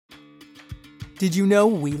Did you know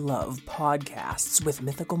we love podcasts with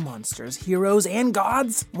mythical monsters, heroes, and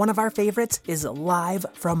gods? One of our favorites is Live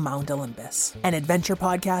from Mount Olympus, an adventure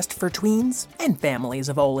podcast for tweens and families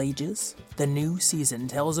of all ages. The new season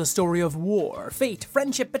tells a story of war, fate,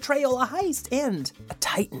 friendship, betrayal, a heist, and a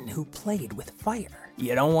titan who played with fire.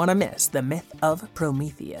 You don't want to miss the myth of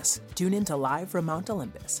Prometheus. Tune into Live from Mount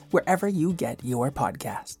Olympus, wherever you get your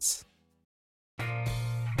podcasts.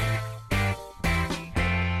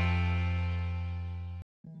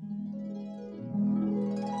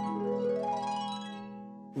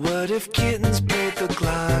 What if kittens played the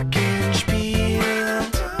glockenspiel?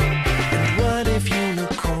 And what if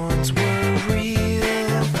unicorns were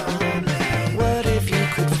real? What if you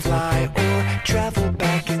could fly or travel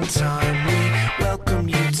back in time? We welcome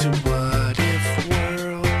you to What If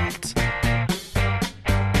World.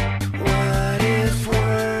 What If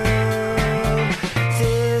World?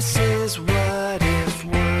 This is What If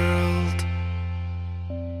World.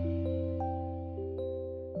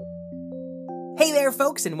 Hey there,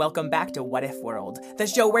 folks, and welcome back to What If World, the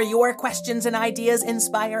show where your questions and ideas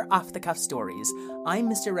inspire off-the-cuff stories. I'm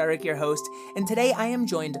Mr. Eric, your host, and today I am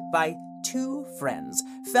joined by two friends,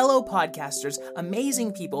 fellow podcasters,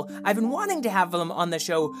 amazing people. I've been wanting to have them on the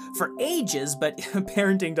show for ages, but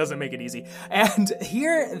parenting doesn't make it easy. And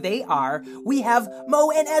here they are. We have Mo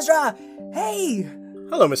and Ezra. Hey!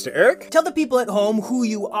 Hello, Mr. Eric. Tell the people at home who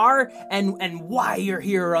you are and why you're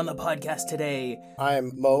here on the podcast today.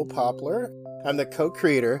 I'm Moe Poplar. I'm the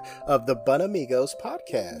co-creator of the Bun Amigos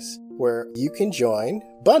podcast, where you can join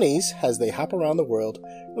bunnies as they hop around the world,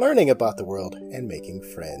 learning about the world and making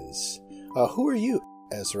friends. Who are you,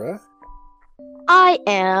 Ezra? I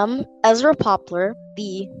am Ezra Poplar,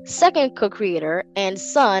 the second co-creator and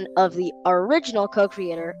son of the original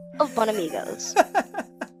co-creator of Bun Amigos.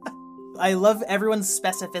 I love everyone's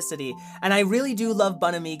specificity, and I really do love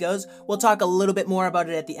Bun Amigos. We'll talk a little bit more about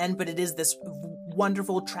it at the end, but it is this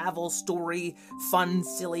wonderful travel story, fun,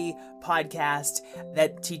 silly podcast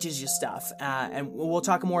that teaches you stuff. And we'll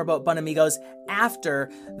talk more about Bun Amigos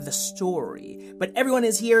after the story. But everyone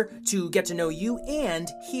is here to get to know you and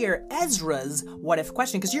hear Ezra's what if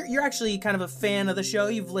question, because you're actually kind of a fan of the show.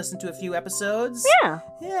 You've listened to a few episodes.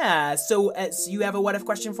 Yeah. So you have a what if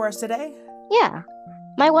question for us today? Yeah.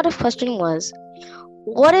 My what if question was,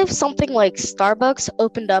 what if something like Starbucks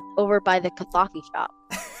opened up over by the Cthoffee Shop?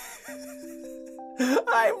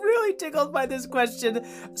 I'm really tickled by this question.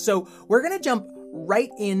 So we're going to jump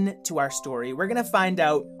right into our story. We're going to find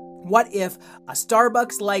out what if a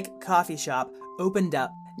Starbucks-like coffee shop opened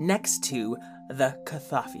up next to the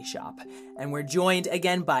Cthoffee Shop. And we're joined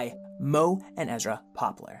again by Mo and Ezra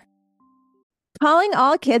Poplar. Calling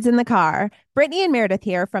all kids in the car. Brittany and Meredith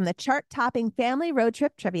here from the chart-topping Family Road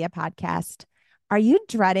Trip Trivia podcast. Are you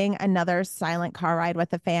dreading another silent car ride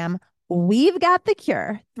with the fam? We've got the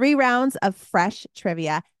cure. 3 rounds of fresh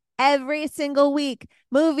trivia every single week.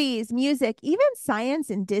 Movies, music, even science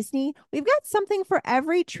and Disney. We've got something for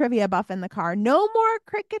every trivia buff in the car. No more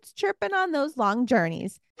crickets chirping on those long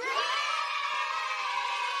journeys.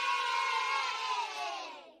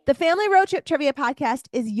 The Family Road Trip Trivia Podcast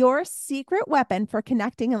is your secret weapon for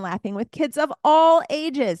connecting and laughing with kids of all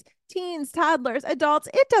ages. Teens, toddlers, adults,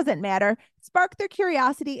 it doesn't matter. Spark their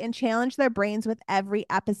curiosity and challenge their brains with every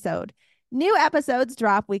episode. New episodes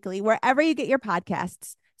drop weekly wherever you get your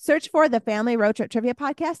podcasts. Search for the Family Road Trip Trivia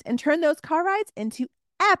Podcast and turn those car rides into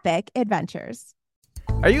epic adventures.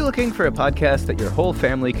 Are you looking for a podcast that your whole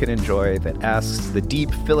family can enjoy that asks the deep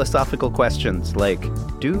philosophical questions like,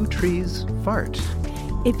 do trees fart?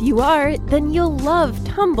 If you are, then you'll love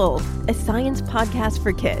Tumble, a science podcast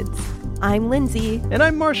for kids. I'm Lindsay. And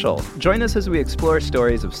I'm Marshall. Join us as we explore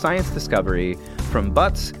stories of science discovery, from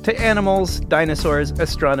butts to animals, dinosaurs,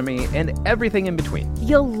 astronomy, and everything in between.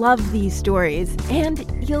 You'll love these stories, and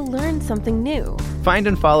you'll learn something new. Find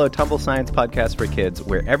and follow Tumble Science Podcast for Kids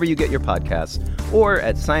wherever you get your podcasts, or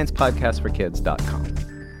at sciencepodcastforkids.com.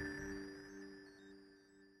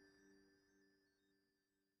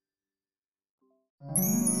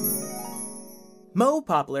 Mo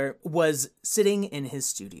Poplar was sitting in his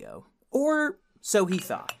studio, or so he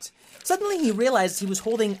thought. Suddenly he realized he was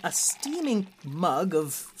holding a steaming mug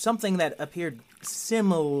of something that appeared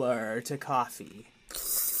similar to coffee.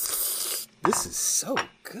 This is so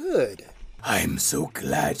good. I'm so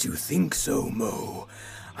glad you think so, Mo.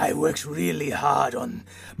 I worked really hard on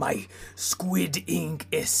my squid ink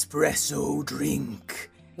espresso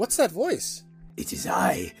drink. What's that voice? It is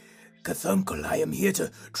I, Cthulhu, I am here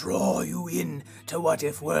to draw you in to What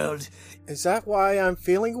If World. Is that why I'm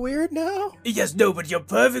feeling weird now? Yes, no, but you're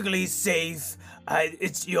perfectly safe.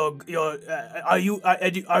 It's your. Are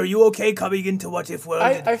you okay coming into What If World?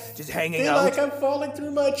 I just hanging feel out. like I'm falling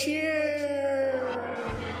through my chair.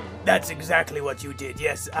 That's exactly what you did.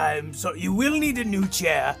 Yes, so you will need a new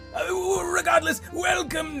chair. Regardless,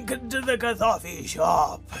 welcome to the Cthoffee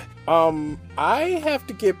Shop. I have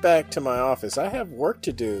to get back to my office. I have work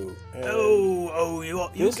to do. You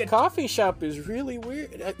This coffee shop is really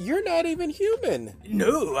weird. You're not even human.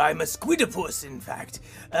 No, I'm a squidopus, in fact.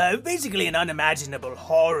 Basically an unimaginable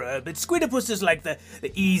horror, but squidopus is like the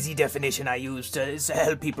easy definition I use to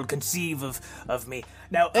help people conceive of me.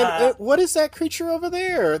 Now, And what is that creature over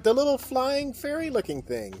there? The little flying fairy-looking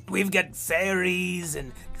thing. we've got fairies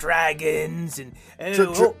and dragons and...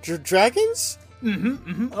 Dragons?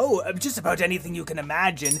 just about anything you can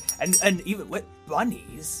imagine, and even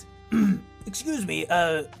bunnies. Excuse me,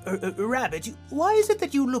 Rabbit, why is it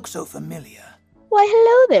that you look so familiar? Why,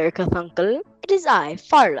 hello there, Cthulhu. It is I,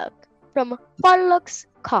 Farluck, from Farluck's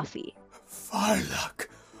Coffee. Farluck.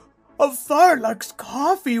 Of Farluck's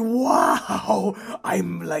Coffee, wow!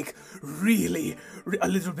 I'm like really a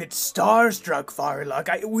little bit starstruck, Farluck.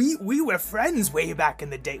 We were friends way back in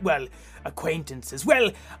the day. Well, acquaintances. Well,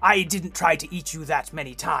 I didn't try to eat you that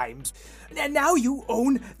many times. And now you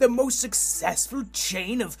own the most successful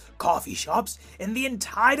chain of coffee shops in the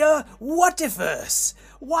entire Whativerse.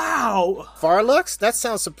 Wow! Farlux? That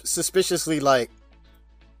sounds suspiciously like...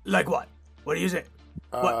 Like what? What do you say?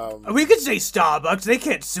 What? We could say Starbucks. They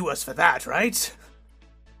can't sue us for that, right?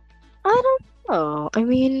 I don't know. I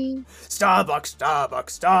mean... Starbucks.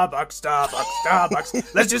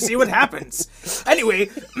 Let's just see what happens. Anyway,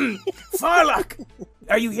 Farluck,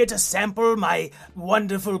 are you here to sample my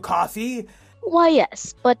wonderful coffee? Why,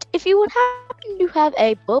 yes, but if you would happen to have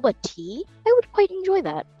a boba tea, I would quite enjoy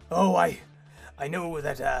that. Oh, I know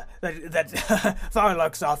that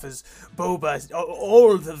Farluck's offers boba,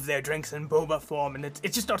 all of their drinks in boba form, and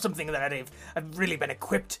it's just not something that I've really been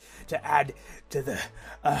equipped to add to the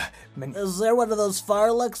menu. Is there one of those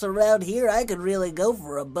Farlucks around here? I could really go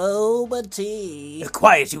for a boba tea.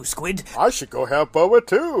 Quiet, you squid. I should go have boba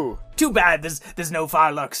too. Too bad there's no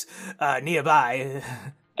Farlucks nearby.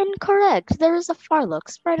 Incorrect. There is a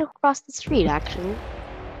Farluck's right across the street, actually.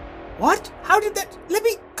 What? How did that... Let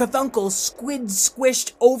me... Cthulhu squid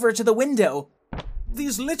squished over to the window.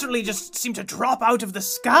 These literally just seem to drop out of the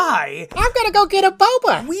sky. I'm gonna go get a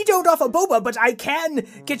boba. We don't offer boba, but I can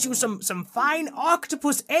get you some fine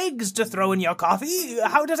octopus eggs to throw in your coffee.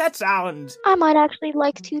 How does that sound? I might actually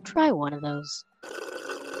like to try one of those.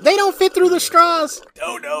 They don't fit through the straws.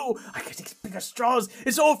 Oh no, I can take bigger straws.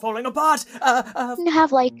 It's all falling apart. You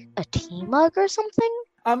have, like, a tea mug or something?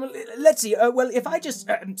 Let's see. Well, if I just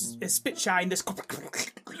spit shine this,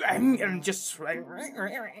 and just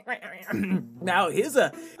now here's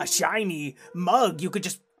a shiny mug. You could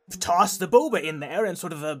just toss the boba in there and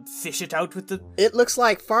sort of fish it out with the. It looks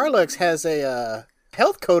like Farlux has a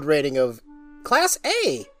health code rating of Class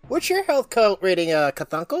A. What's your health code rating,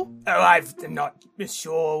 Cthulhu? Oh, I'm not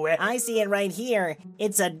sure where. I see it right here.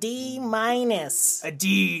 It's a D-. A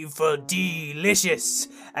D for delicious,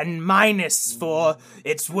 and minus for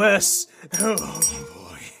it's worse. Oh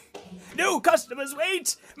boy. No customers,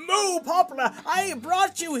 wait! Moe Poplar, I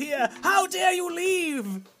brought you here! How dare you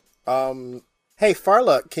leave? Hey,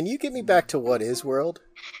 Farluck, can you get me back to What Is World?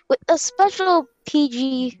 With a special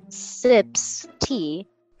PG Sips tea.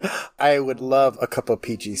 I would love a cup of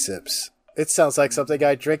PG Sips. It sounds like something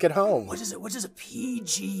I'd drink at home. What is it? What is a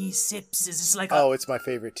PG Sips? Is this like Oh, it's my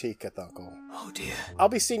favorite tea, Cthulhu. Oh dear. I'll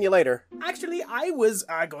be seeing you later. Actually, I was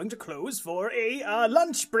going to close for a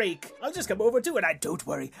lunch break. I'll just come over to it. Don't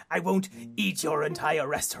worry, I won't eat your entire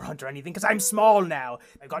restaurant or anything, because I'm small now.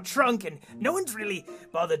 I got shrunk, and no one's really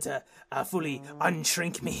bothered to fully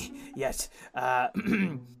unshrink me yet. Well,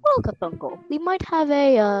 Cthulhu, we might have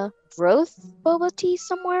a growth boba tea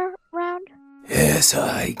somewhere around. Yes,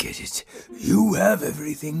 I get it. You have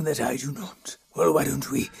everything that I do not. Well, why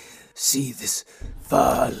don't we see this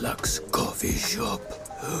Farluck's Coffee Shop?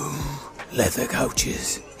 Oh, leather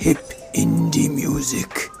couches, hip indie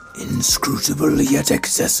music, inscrutable yet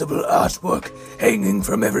accessible artwork hanging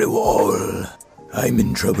from every wall. I'm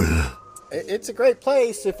in trouble. It's a great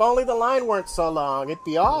place. If only the line weren't so long, it'd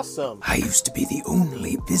be awesome. I used to be the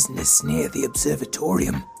only business near the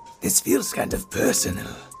observatorium. This feels kind of personal.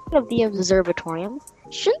 Of the observatorium.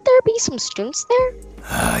 Shouldn't there be some students there?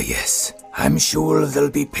 Ah, yes. I'm sure they'll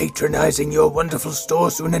be patronizing your wonderful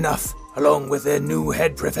store soon enough, along with their new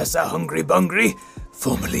head professor, Hungry Bungry,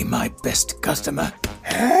 formerly my best customer.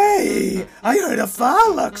 Hey! Hey, I heard a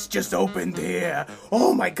Farlux just opened here.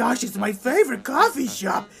 Oh my gosh, it's my favorite coffee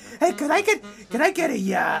shop. Hey, could I get a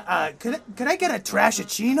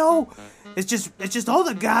trashachino? It's just all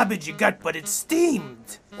the garbage you got, but it's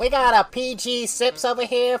steamed. We got a PG Sips over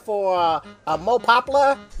here for a Moe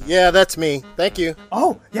Poplar. Yeah, that's me. Thank you.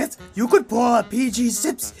 Oh, yes, you could pour a PG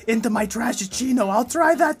Sips into my trashachino. I'll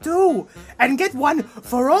try that too. And get one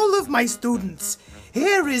for all of my students.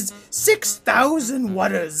 Here is 6,000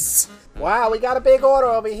 waters. Wow, we got a big order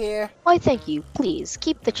over here. Why, thank you. Please,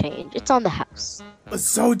 keep the change. It's on the house.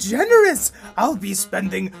 So generous. I'll be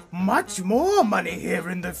spending much more money here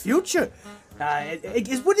in the future.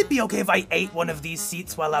 Would it be okay if I ate one of these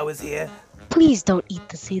seats while I was here? Please don't eat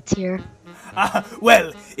the seeds here.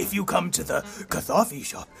 Well, if you come to the Cthoffee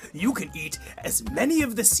Shop, you can eat as many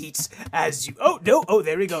of the seats as you... Oh, no. Oh,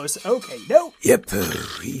 there he goes. Okay, no. Yep,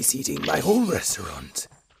 he's eating my whole restaurant.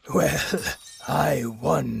 Well, I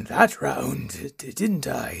won that round, didn't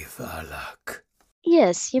I, Farluk?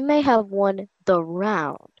 Yes, you may have won the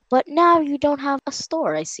round, but now you don't have a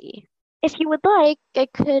store, I see. If you would like, I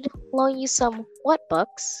could loan you some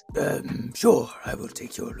bucks. Sure, I will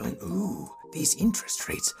take your loan. Ooh, these interest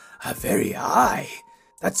rates are very high.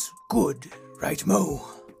 That's good, right, Mo?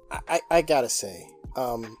 I gotta say,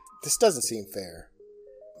 this doesn't seem fair.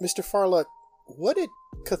 Mr. Farluk, what did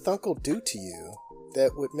Cthulhu do to you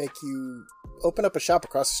that would make you open up a shop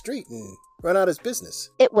across the street and run out his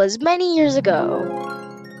business? It was many years ago.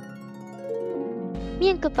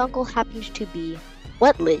 Me and Cthulhu happened to be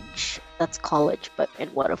Wetledge. That's college, but in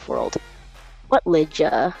What If World.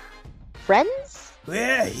 Wetledge, friends?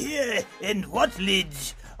 We're here in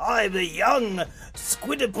Whatledge. I'm a young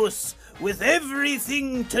squidopus with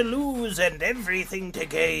everything to lose and everything to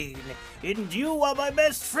gain. And you are my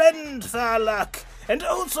best friend, Farluk. And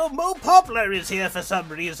also Moe Poplar is here for some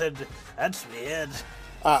reason. That's weird.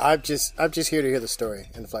 I'm just here to hear the story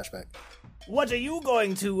in the flashback. What are you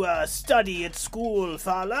going to study at school,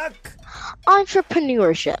 Farluk?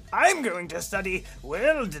 Entrepreneurship. I'm going to study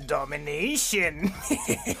world domination.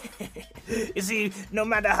 You see, no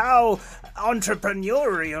matter how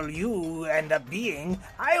entrepreneurial you end up being,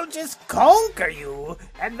 I'll just conquer you,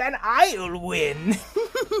 and then I'll win.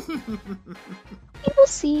 You will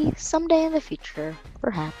see someday in the future,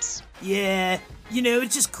 perhaps. Yeah,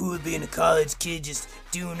 it's just cool being a college kid, just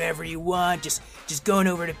doing whatever you want, just going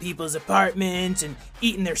over to people's apartments and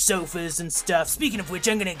eating their sofas and stuff. Speaking of which,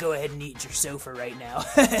 I'm gonna go ahead and eat your sofa right now.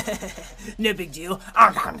 No big deal.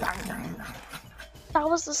 That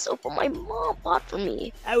was the sofa my mom bought for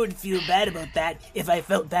me. I would feel bad about that if I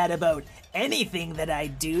felt bad about anything that I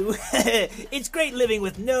do. It's great living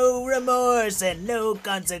with no remorse and no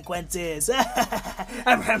consequences.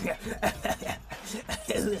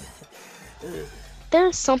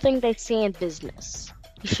 There's something they say in business.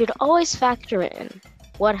 You should always factor in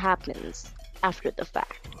what happens after the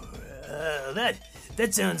fact.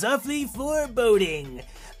 That sounds awfully foreboding.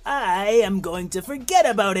 I am going to forget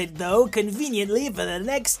about it, though, conveniently for the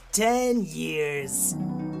next 10 years.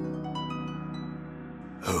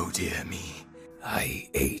 Oh, dear me. I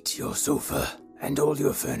ate your sofa and all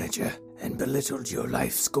your furniture and belittled your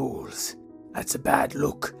life's goals. That's a bad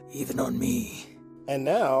look, even on me. And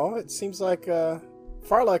now it seems like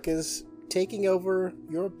Farluk is taking over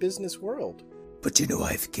your business world. But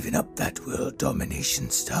I've given up that world domination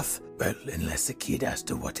stuff. Well, unless a kid asked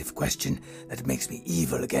a what-if question that makes me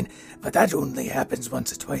evil again. But that only happens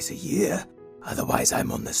once or twice a year. Otherwise,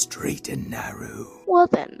 I'm on the straight and narrow. Well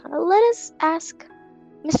then, let us ask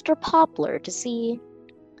Mr. Poplar to see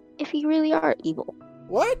if you really are evil.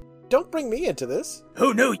 What? Don't bring me into this.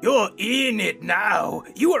 Oh no, you're in it now.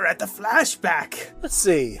 You are at the flashback. Let's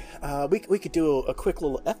see. We could do a quick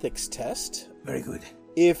little ethics test. Very good.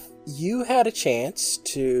 If you had a chance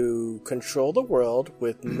to control the world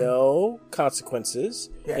with no consequences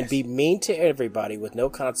and be mean to everybody with no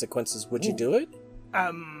consequences, would you do it?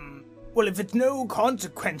 Well, if it's no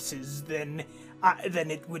consequences, then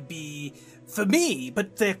it would be for me.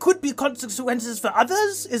 But there could be consequences for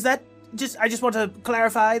others. Is that I just want to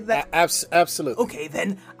clarify that. Absolutely. Okay,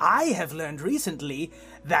 then I have learned recently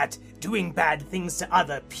that doing bad things to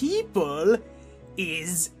other people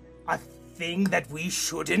is a thing that we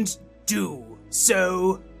shouldn't do.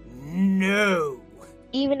 So, no.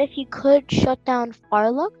 Even if you could shut down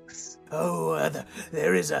Farlux? Oh,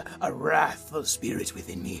 there is a wrathful spirit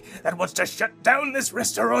within me that wants to shut down this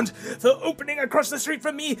restaurant for opening across the street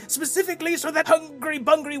from me, specifically so that Hungry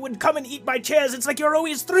Bungry would come and eat my chairs. It's like you're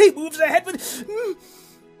always 3 moves ahead with...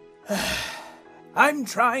 I'm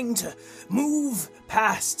trying to move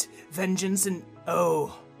past vengeance and...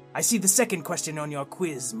 Oh, I see the second question on your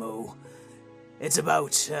quiz, Mo. It's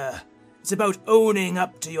about owning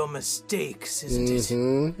up to your mistakes, isn't it?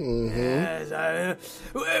 Yes,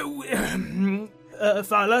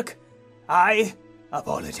 Farlock, I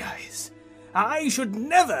apologize. I should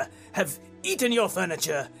never have eaten your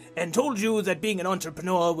furniture and told you that being an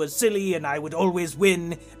entrepreneur was silly and I would always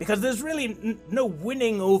win, because there's really no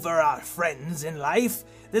winning over our friends in life.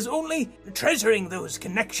 There's only treasuring those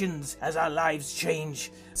connections as our lives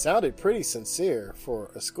change. Sounded pretty sincere for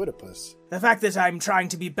a squidopus. The fact that I'm trying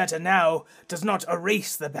to be better now does not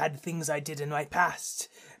erase the bad things I did in my past.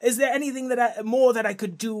 Is there anything more that I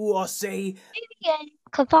could do or say? Maybe a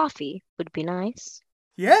Cthoffee would be nice.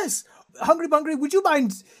 Yes. Hungry Bungry, would you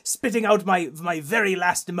mind spitting out my very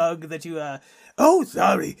last mug that you, Oh,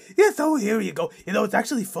 sorry. Yes, oh, here you go. It's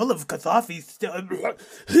actually full of Cthoffee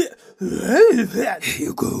Here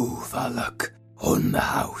you go, Farlock. On the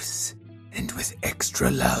house. And with extra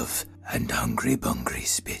love and Hungry Bungry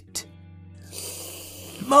spit.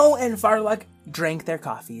 Moe and Farlock drank their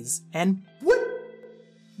coffees, and whoop!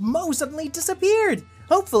 Moe suddenly disappeared.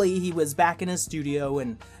 Hopefully he was back in his studio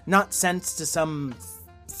and not sent to some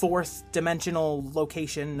fourth dimensional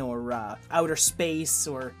location or outer space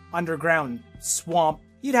or underground swamp.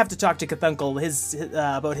 You'd have to talk to Cthulhu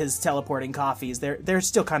about his teleporting coffees. They're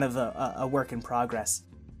still kind of a work in progress.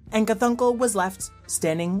 And Cthulhu was left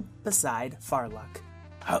standing beside Farlock.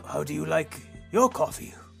 How do you like your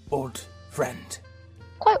coffee, old friend?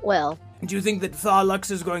 Quite well. Do you think that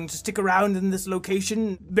Farlux is going to stick around in this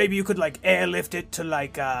location? Maybe you could, airlift it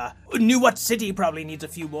to, New What City probably needs a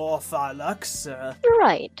few more Farlux. You're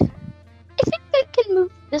right. I think I can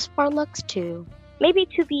move this Farlux too. Maybe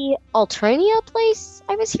to the Alternia place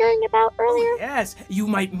I was hearing about earlier? Oh, yes, you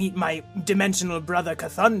might meet my dimensional brother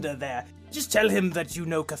Cthulhu there. Just tell him that you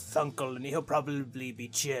know Cthulhu and he'll probably be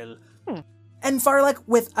chill. And Farlock,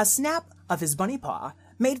 with a snap of his bunny paw,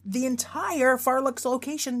 made the entire Farlock's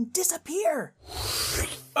location disappear.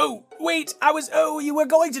 Oh, wait, you were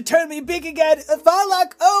going to turn me big again.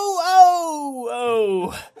 Farlock,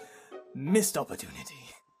 oh. Missed opportunity.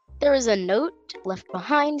 There is a note left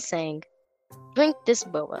behind saying, "Drink this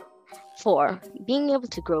boba for being able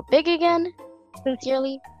to grow big again.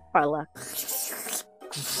 Sincerely, Farlock."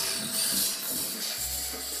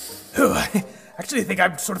 Oh, I actually think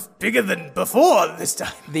I'm sort of bigger than before this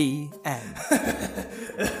time. The end.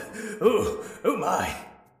 Oh my.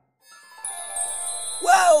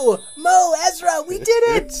 Whoa! Moe, Ezra, we did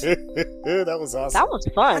it! That was awesome. That was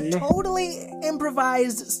fun. A totally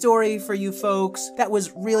improvised story for you folks. That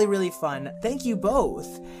was really, really fun. Thank you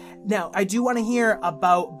both. Now, I do want to hear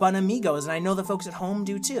about Bun Amigos, and I know the folks at home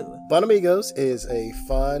do too. Bun Amigos is a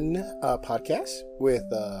fun podcast with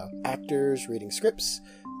actors reading scripts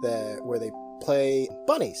where they play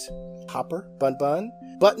bunnies. Hopper, Bun Bun,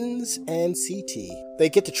 Buttons, and CT. They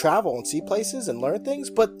get to travel and see places and learn things,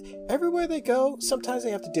 but everywhere they go, sometimes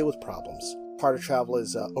they have to deal with problems. Part of travel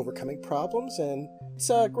is overcoming problems, and it's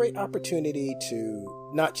a great opportunity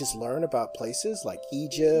to not just learn about places like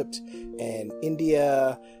Egypt and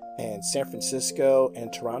India and San Francisco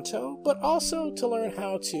and Toronto, but also to learn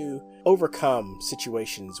how to overcome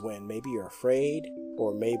situations when maybe you're afraid,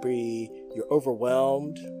 or maybe you're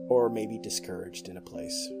overwhelmed, or maybe discouraged in a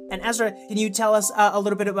place. And Ezra, can you tell us a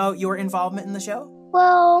little bit about your involvement in the show?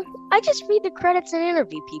 Well, I just read the credits and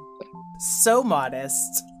interview people. So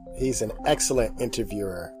modest. He's an excellent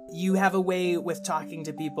interviewer. You have a way with talking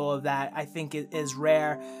to people that I think is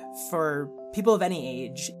rare for people of any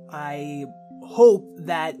age. I hope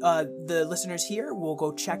that the listeners here will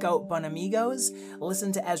go check out Bun Amigos,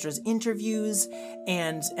 listen to Ezra's interviews,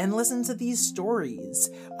 and listen to these stories.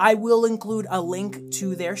 I will include a link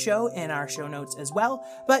to their show in our show notes as well,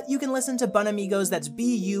 but you can listen to Bun Amigos, that's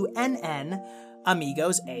BUNN,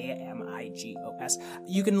 Amigos, AMIGOS.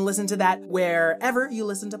 You can listen to that wherever you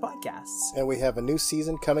listen to podcasts. And we have a new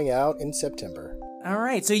season coming out in September. All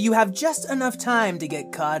right, so you have just enough time to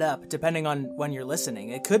get caught up, depending on when you're listening.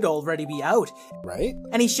 It could already be out. Right?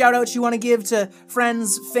 Any shout-outs you want to give to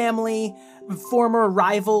friends, family, former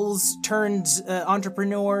rivals turned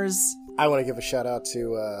entrepreneurs? I want to give a shout-out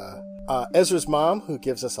to Ezra's mom, who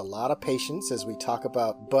gives us a lot of patience as we talk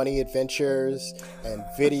about bunny adventures and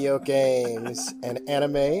video games and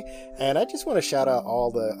anime. And I just want to shout out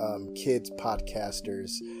all the kids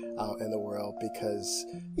podcasters out in the world, because,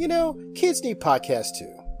 kids need podcasts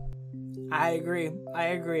too. I agree.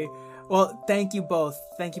 Well, thank you both.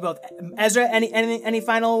 Ezra, any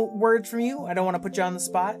final words from you? I don't want to put you on the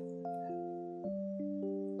spot.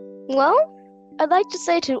 Well, I'd like to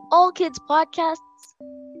say to all kids podcasts,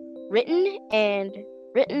 written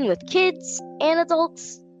with kids and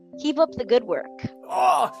adults, keep up the good work.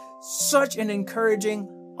 Oh, such an encouraging,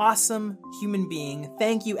 awesome human being.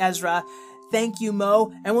 Thank you, Ezra. Thank you,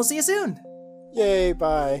 Mo, and we'll see you soon. Yay,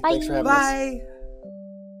 bye. Bye. Thanks for having us. Bye.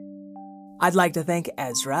 I'd like to thank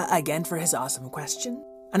Ezra again for his awesome question,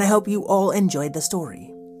 and I hope you all enjoyed the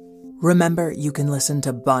story. Remember, you can listen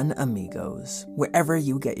to Bun Amigos wherever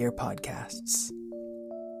you get your podcasts.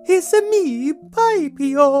 It's a me,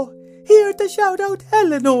 Pipio, here to shout out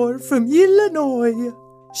Eleanor from Illinois.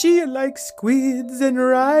 She likes squids and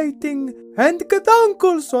writing and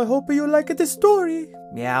Cthoffee, so I hope you like the story.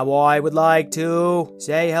 Yeah, well, I would like to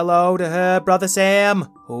say hello to her brother Sam,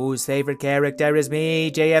 whose favorite character is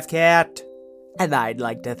me, JF Cat. And I'd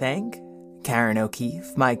like to thank Karen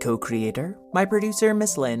O'Keefe, my co-creator, my producer,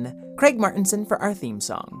 Miss Lynn, Craig Martinson for our theme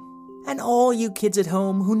song, and all you kids at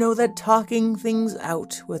home who know that talking things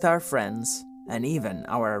out with our friends, and even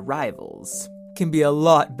our rivals, can be a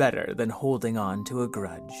lot better than holding on to a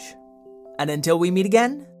grudge. And until we meet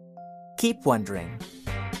again, keep wondering.